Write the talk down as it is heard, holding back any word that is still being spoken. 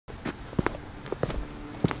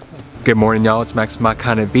Good morning, y'all. It's Max My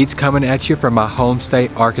Kind of Beats coming at you from my home state,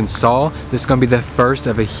 Arkansas. This is going to be the first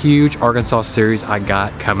of a huge Arkansas series I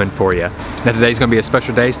got coming for you. Now today's going to be a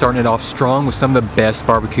special day, starting it off strong with some of the best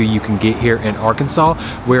barbecue you can get here in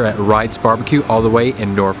Arkansas. We're at Wright's Barbecue all the way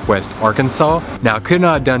in Northwest Arkansas. Now I could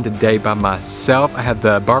not have done today by myself. I had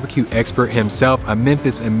the barbecue expert himself, a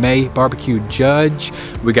Memphis and May barbecue judge.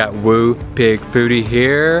 We got Woo Pig Foodie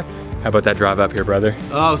here. How about that drive up here, brother?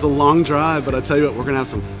 Oh, it was a long drive, but I tell you what, we're gonna have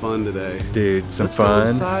some fun today. Dude, let's fun. Go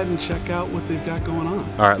inside and check out what they've got going on.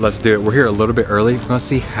 All right, let's do it. We're here a little bit early. We're gonna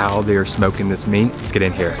see how they're smoking this meat. Let's get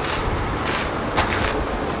in here.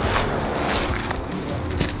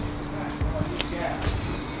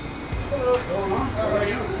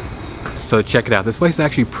 So check it out. This place is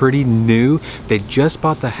actually pretty new. They just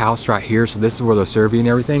bought the house right here, so this is where they'll serve you and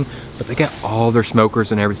everything. But they got all their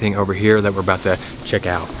smokers and everything over here that we're about to check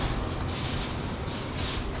out.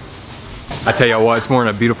 I tell you what, it's more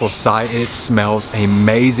than a beautiful sight. It smells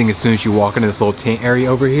amazing as soon as you walk into this little tent area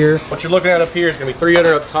over here. What you're looking at up here is gonna be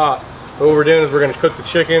 300 up top. What we're doing is we're gonna cook the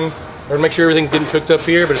chicken. We're gonna make sure everything's getting cooked up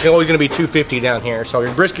here, but it's always gonna be 250 down here. So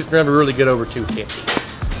your brisket's gonna be really good over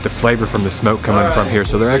 250. The flavor from the smoke coming from here.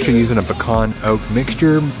 So they're actually using a pecan oak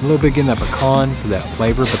mixture. A little bit getting that pecan for that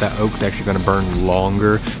flavor, but that oak's actually gonna burn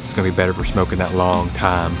longer. So it's gonna be better for smoking that long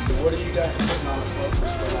time. What are you guys putting on the smoke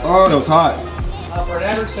for? Oh, no, it's hot. For an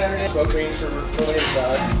average Saturday, smoke greens are really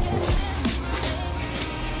inside.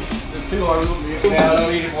 It's too hard. Yeah, I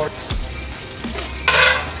don't need it more.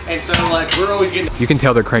 And so, like, we're always getting. You can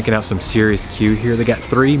tell they're cranking out some serious Q here. They got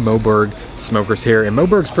 3 Moberg smokers here, and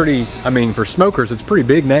Moberg's pretty, I mean, for smokers, it's a pretty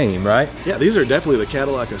big name, right? Yeah, these are definitely the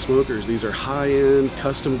Cadillac of smokers. These are high-end,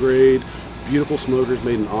 custom grade, beautiful smokers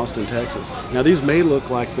made in Austin, Texas. Now, these may look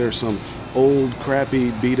like they're some old, crappy,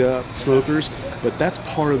 beat-up smokers, but that's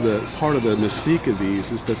part of the mystique of these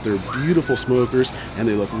is that they're beautiful smokers and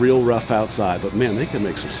they look real rough outside. But man, they can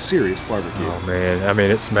make some serious barbecue. Oh man, I mean,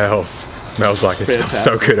 it smells like it smells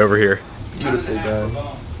so good over here. Beautifully done.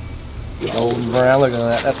 Golden brown, look at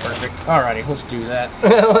that. That's perfect. Alrighty, let's do that.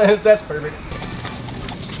 That's perfect.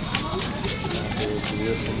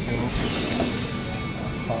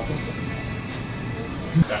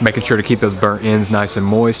 Making sure to keep those burnt ends nice and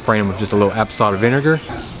moist, spraying them with just a little apple cider vinegar.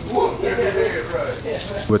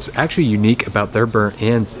 What's actually unique about their burnt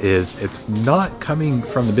ends is it's not coming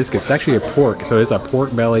from the biscuit. It's actually a pork. So it's a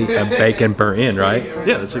pork belly and bacon burnt end, right?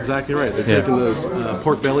 Yeah, that's exactly right. They're taking those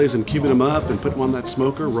pork bellies and cubing them up and putting them on that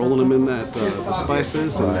smoker, rolling them in that the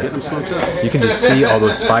spices and getting them smoked up. You can just see all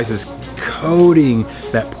those spices coating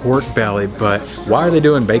that pork belly, but why are they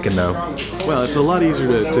doing bacon though? Well, it's a lot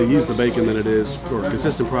easier to use the bacon than it is for a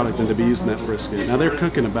consistent product than to be using that brisket. Now they're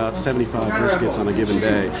cooking about 75 briskets on a given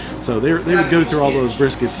day, so they would go through all those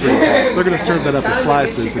briskets pretty fast. They're going to serve that up as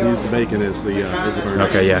slices and use the bacon as the burn.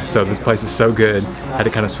 Okay, yeah. So this place is so good, I had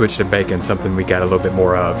to kind of switch to bacon, something we got a little bit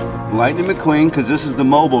more of. Lightning McQueen, because this is the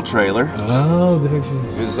mobile trailer. Oh, there she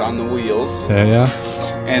is. This is on the wheels. Yeah.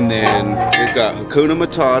 And then we've got Hakuna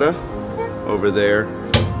Matata over there.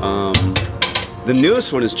 The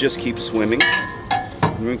newest one is Just Keep Swimming.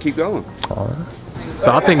 We're gonna keep going. All right.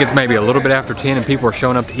 So I think it's maybe a little bit after 10 and people are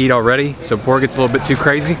showing up to eat already. So before it gets a little bit too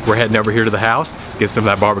crazy, we're heading over here to the house, get some of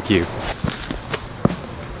that barbecue.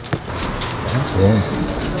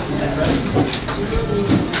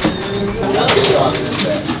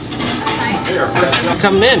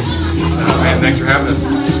 Coming in. Oh man, thanks for having us.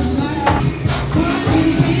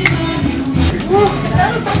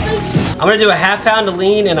 I'm gonna do a ½ pound of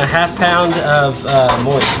lean and a ½ pound of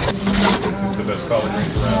moist. It's the best collard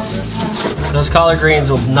greens around, man. Those collard greens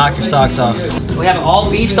will knock your socks off. We have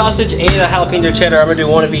all beef sausage and a jalapeno cheddar. I'm gonna do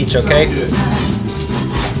one of each, okay?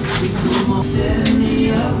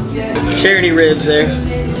 Charity ribs there.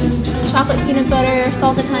 Chocolate peanut butter,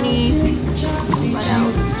 salted honey. What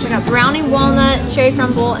else? We got brownie walnut, cherry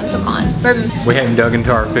crumble, and pecan. Bourbon. We hadn't dug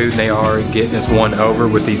into our food and they are getting us one over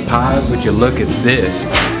with these pies. Would you look at this?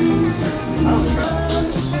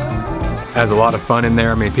 Has a lot of fun in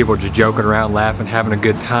there. I mean, people are just joking around, laughing, having a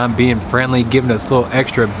good time, being friendly, giving us little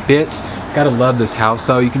extra bits. Gotta love this house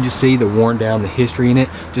though. You can just see the worn down, the history in it.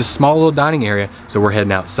 Just small little dining area. So we're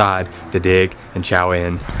heading outside to dig and chow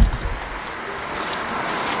in.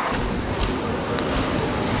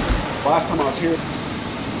 Last time I was here.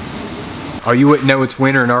 Oh, you wouldn't know it's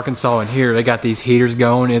winter in Arkansas and here. They got these heaters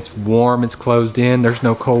going. It's warm, it's closed in. There's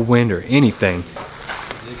no cold wind or anything.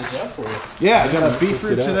 Yeah, I got a beef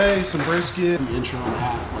rib today, some brisket, an inch and a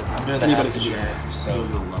half. Like, anybody can do that. So I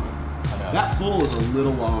know. That full is a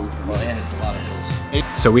little long. Well, and it's a lot of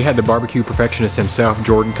hills. So we had the barbecue perfectionist himself,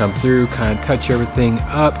 Jordan, come through, kind of touch everything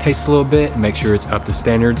up, taste a little bit, and make sure it's up to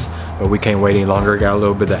standards. But we can't wait any longer. Got a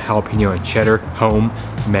little bit of the jalapeno and cheddar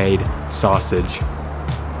homemade sausage.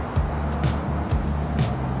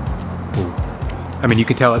 Ooh. I mean, you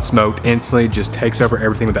can tell it's smoked instantly, just takes over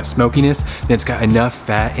everything with that smokiness. Then it's got enough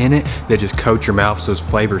fat in it that just coats your mouth so those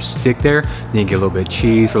flavors stick there. Then you get a little bit of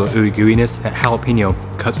cheese for a little ooey gooiness. That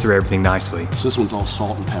jalapeno cuts through everything nicely. So this one's all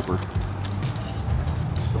salt and pepper.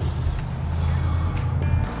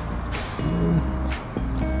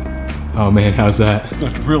 Oh man, how's that?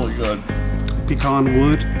 That's really good. Pecan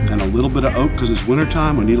wood and a little bit of oak, because it's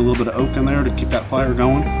wintertime. We need a little bit of oak in there to keep that fire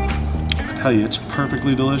going. I tell you, it's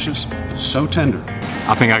perfectly delicious. It's so tender.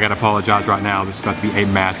 I think I gotta apologize right now. This is about to be a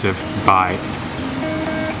massive bite.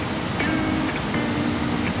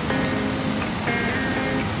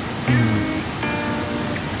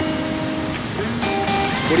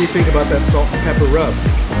 What do you think about that salt and pepper rub?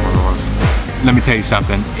 Let me tell you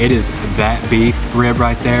something. It is that beef rib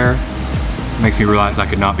right there. Makes me realize I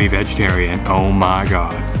could not be vegetarian. Oh my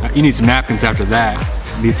God. You need some napkins after that.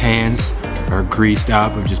 These hands are greased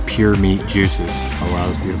up with just pure meat juices. Oh wow,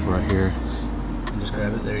 that's beautiful right here. Just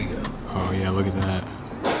grab it, there you go. Oh yeah, look at that.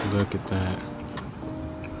 Look at that.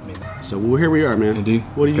 So well, here we are, man. Indeed.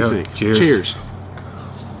 What do you Let's go. think? Cheers. Cheers.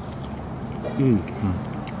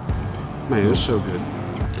 Man, it's so good.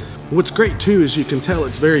 What's great too is you can tell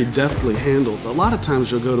it's very deftly handled. A lot of times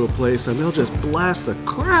you'll go to a place and they'll just blast the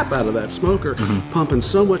crap out of that smoker, pumping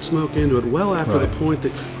so much smoke into it well after the point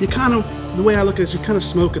that you kind of, the way I look at it is you kind of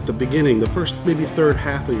smoke at the beginning, the first maybe third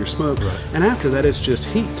half of your smoke, and after that it's just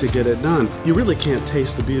heat to get it done. You really can't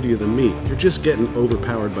taste the beauty of the meat. You're just getting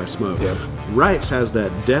overpowered by smoke. Wright's has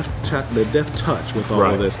that deft touch with all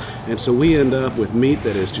of this, and so we end up with meat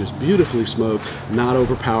that is just beautifully smoked, not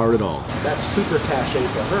overpowered at all. That's super cachet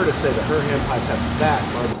for her to say that her ham pies have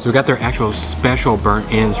that. So we got their actual special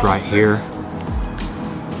burnt ends right here.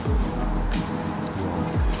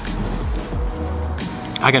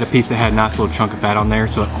 I got a piece that had a nice little chunk of fat on there,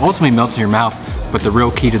 so it ultimately melts in your mouth. But the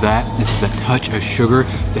real key to that is just a touch of sugar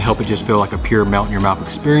to help it just feel like a pure melt in your mouth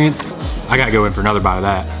experience. I gotta go in for another bite of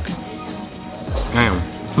that.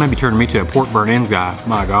 Damn, maybe turning me to a pork burnt ends guy.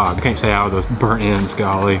 My God, I can't say out of those burnt ends,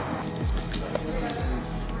 golly.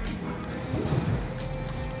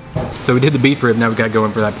 So we did the beef rib, now we gotta go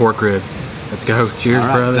in for that pork rib. Let's go, cheers,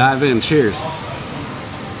 brother. Dive in, cheers.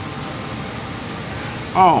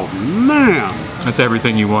 Oh man. That's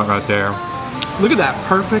everything you want right there. Look at that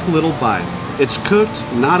perfect little bite. It's cooked,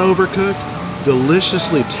 not overcooked,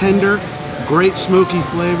 deliciously tender, great smoky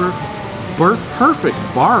flavor. Perfect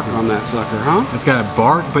bark on that sucker, huh? It's got a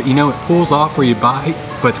bark, but you know, it pulls off where you bite,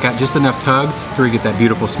 but it's got just enough tug to where you get that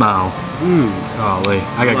beautiful smile. Golly,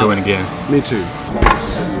 I gotta go in again. Me too.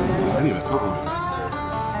 Anyway,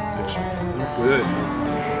 good.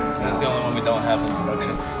 That's the only one we don't have in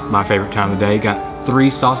production. My favorite time of the day. Got 3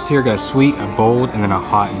 sauces here. Got a sweet, a bold, and then a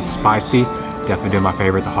hot and spicy. Definitely doing my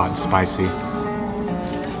favorite, the hot and spicy.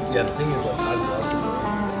 Yeah, the thing is, like, I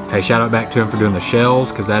love it. Hey, shout out back to him for doing the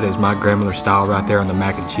shells, because that is my grandmother style right there on the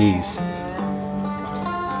mac and cheese.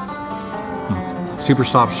 Super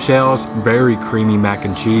soft shells, very creamy mac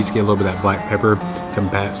and cheese. Get a little bit of that black pepper,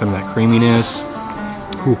 combat some of that creaminess.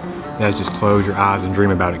 Whew, that's just close your eyes and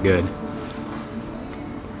dream about it good.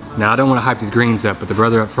 Now I don't want to hype these greens up, but the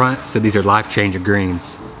brother up front said these are life-changing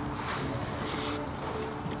greens.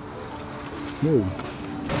 Whoa.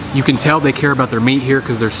 You can tell they care about their meat here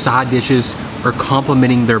because their side dishes are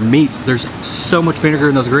complementing their meats. There's so much vinegar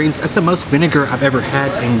in those greens. That's the most vinegar I've ever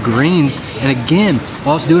had in greens. And again,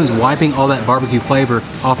 all it's doing is wiping all that barbecue flavor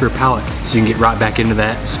off your palate so you can get right back into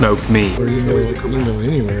that smoked meat. Or you can go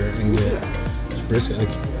anywhere and get brisket. Like,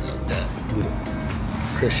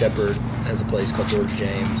 Chris Shepard has a place called George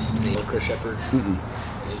James. Chris Shepard.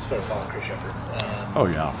 He's better follow Chris Shepard. Oh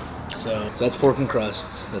yeah. So that's pork and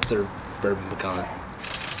crust. That's their bourbon pecan.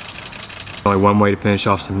 Only one way to finish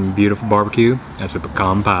off some beautiful barbecue. That's with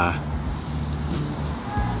pecan pie.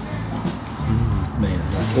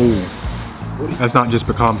 Man, that's delicious. That's not just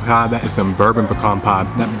pecan pie, that is some bourbon pecan pie.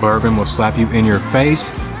 That bourbon will slap you in your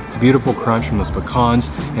face. Beautiful crunch from those pecans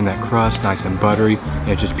and that crust, nice and buttery. And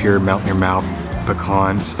it's just pure melt in your mouth,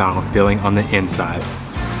 pecan style filling on the inside.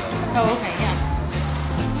 Oh, okay, yeah.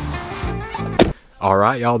 All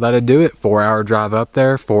right, y'all, that'll do it. 4-hour drive up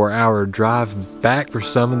there, 4-hour drive back for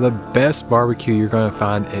some of the best barbecue you're gonna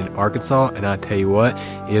find in Arkansas. And I tell you what,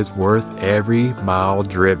 it's worth every mile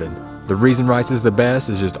driven. The reason Wright's is the best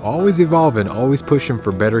is just always evolving, always pushing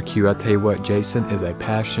for better Q. I tell you what, Jason is a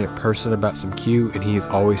passionate person about some Q, and he is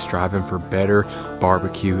always striving for better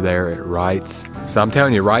barbecue there at Wright's. So I'm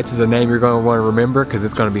telling you, Wright's is a name you're going to want to remember because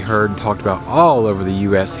it's going to be heard and talked about all over the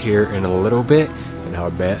US here in a little bit, and I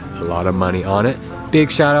would bet a lot of money on it.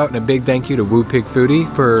 Big shout out and a big thank you to Woo Pig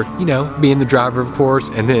Foodie for, you know, being the driver of course,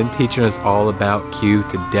 and then teaching us all about Q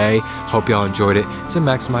today. Hope y'all enjoyed it. It's been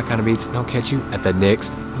Max with My Kind of Beats, and I'll catch you at the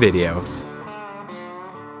next video.